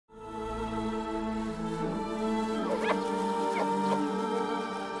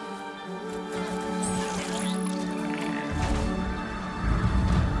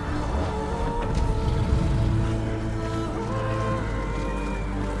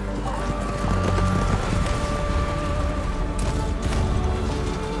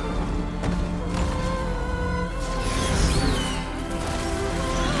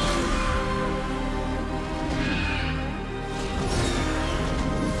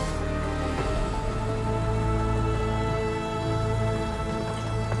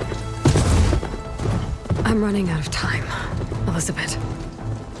I'm running out of time, Elizabeth.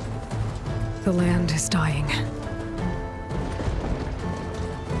 The land is dying.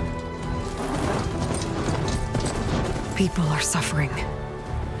 People are suffering.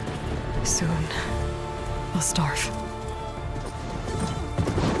 Soon, they'll starve.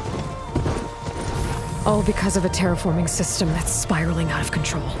 All because of a terraforming system that's spiraling out of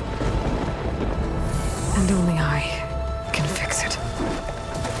control. And only I can fix it.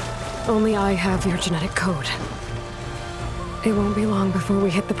 Only I have your genetic code. It won't be long before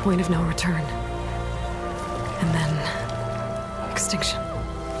we hit the point of no return. And then... extinction.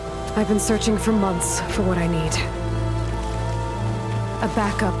 I've been searching for months for what I need. A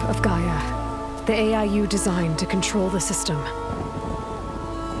backup of Gaia. The AI you designed to control the system.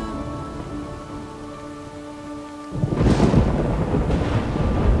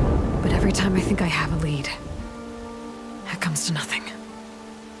 But every time I think I have a lead, it comes to nothing.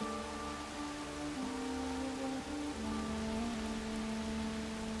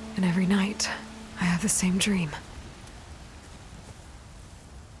 And every night, I have the same dream.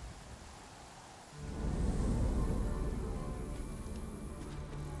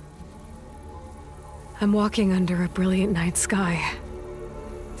 I'm walking under a brilliant night sky,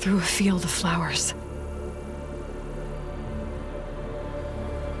 through a field of flowers.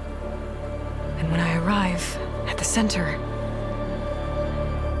 And when I arrive at the center,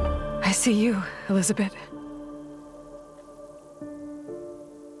 I see you, Elizabeth.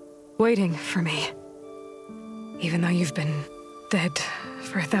 Waiting for me. Even though you've been dead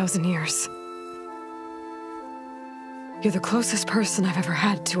for 1,000 years. You're the closest person I've ever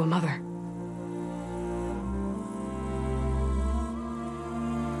had to a mother.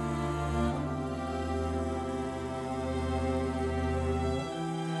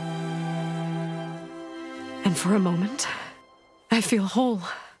 And for a moment, I feel whole.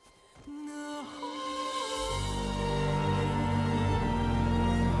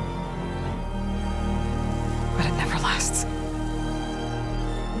 But it never lasts.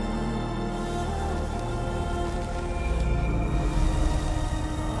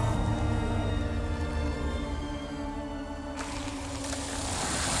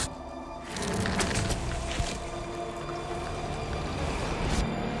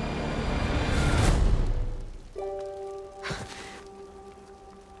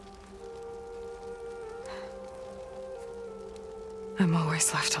 I'm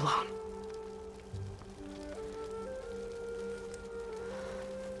always left alone.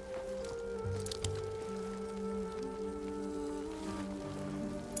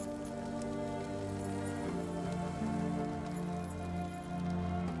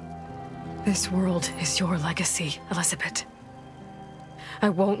 This world is your legacy, Elizabeth. I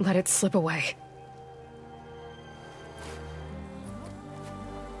won't let it slip away.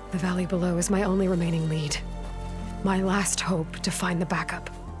 The valley below is my only remaining lead. My last hope to find the backup.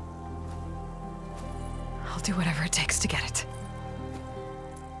 I'll do whatever it takes to get it.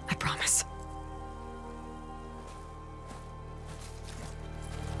 I promise.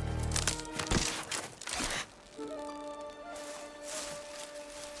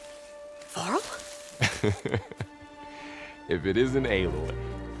 Varl? If it isn't Aloy,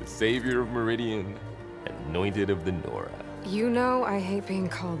 the savior of Meridian, anointed of the Nora. You know I hate being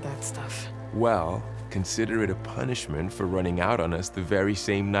called that stuff. Well, consider it a punishment for running out on us the very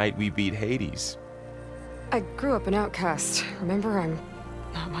same night we beat Hades. I grew up an outcast. Remember, I'm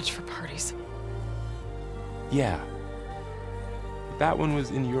not much for parties. Yeah. That one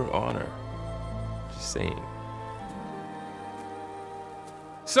was in your honor. Just saying.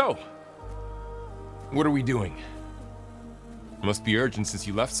 So, what are we doing? Must be urgent since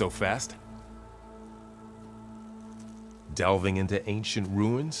you left so fast. Delving into ancient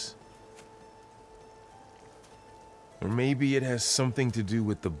ruins? Or maybe it has something to do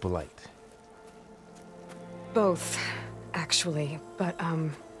with the Blight. Both, actually, but,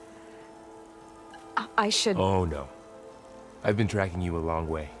 I should... Oh, no. I've been tracking you a long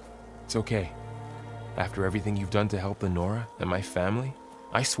way. It's okay. After everything you've done to help the Nora and my family,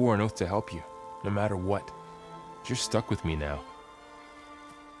 I swore an oath to help you, no matter what. You're stuck with me now.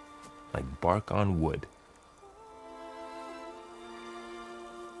 Like bark on wood.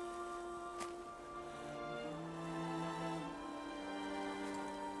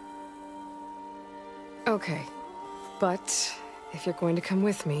 Okay, but if you're going to come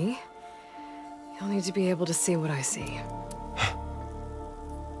with me, you'll need to be able to see what I see.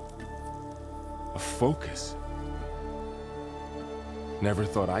 A focus? Never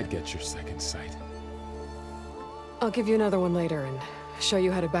thought I'd get your second sight. I'll give you another one later and show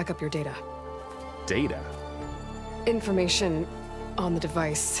you how to back up your data. Data? Information on the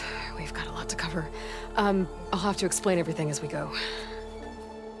device we've got a lot to cover. I'll have to explain everything as we go.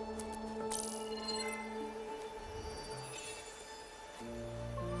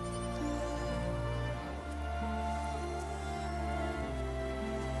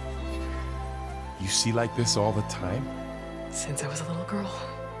 You see like this all the time? Since I was a little girl.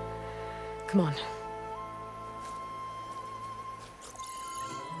 Come on.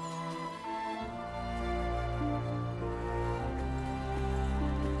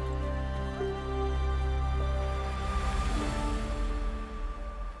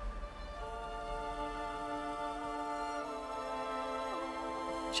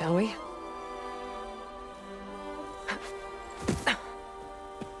 Shall we?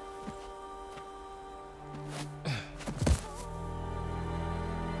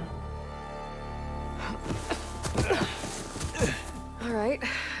 All right,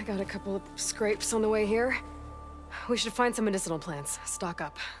 I got a couple of scrapes on the way here. We should find some medicinal plants, stock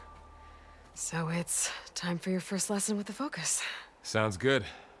up. So it's time for your first lesson with the Focus. Sounds good.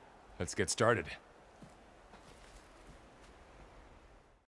 Let's get started.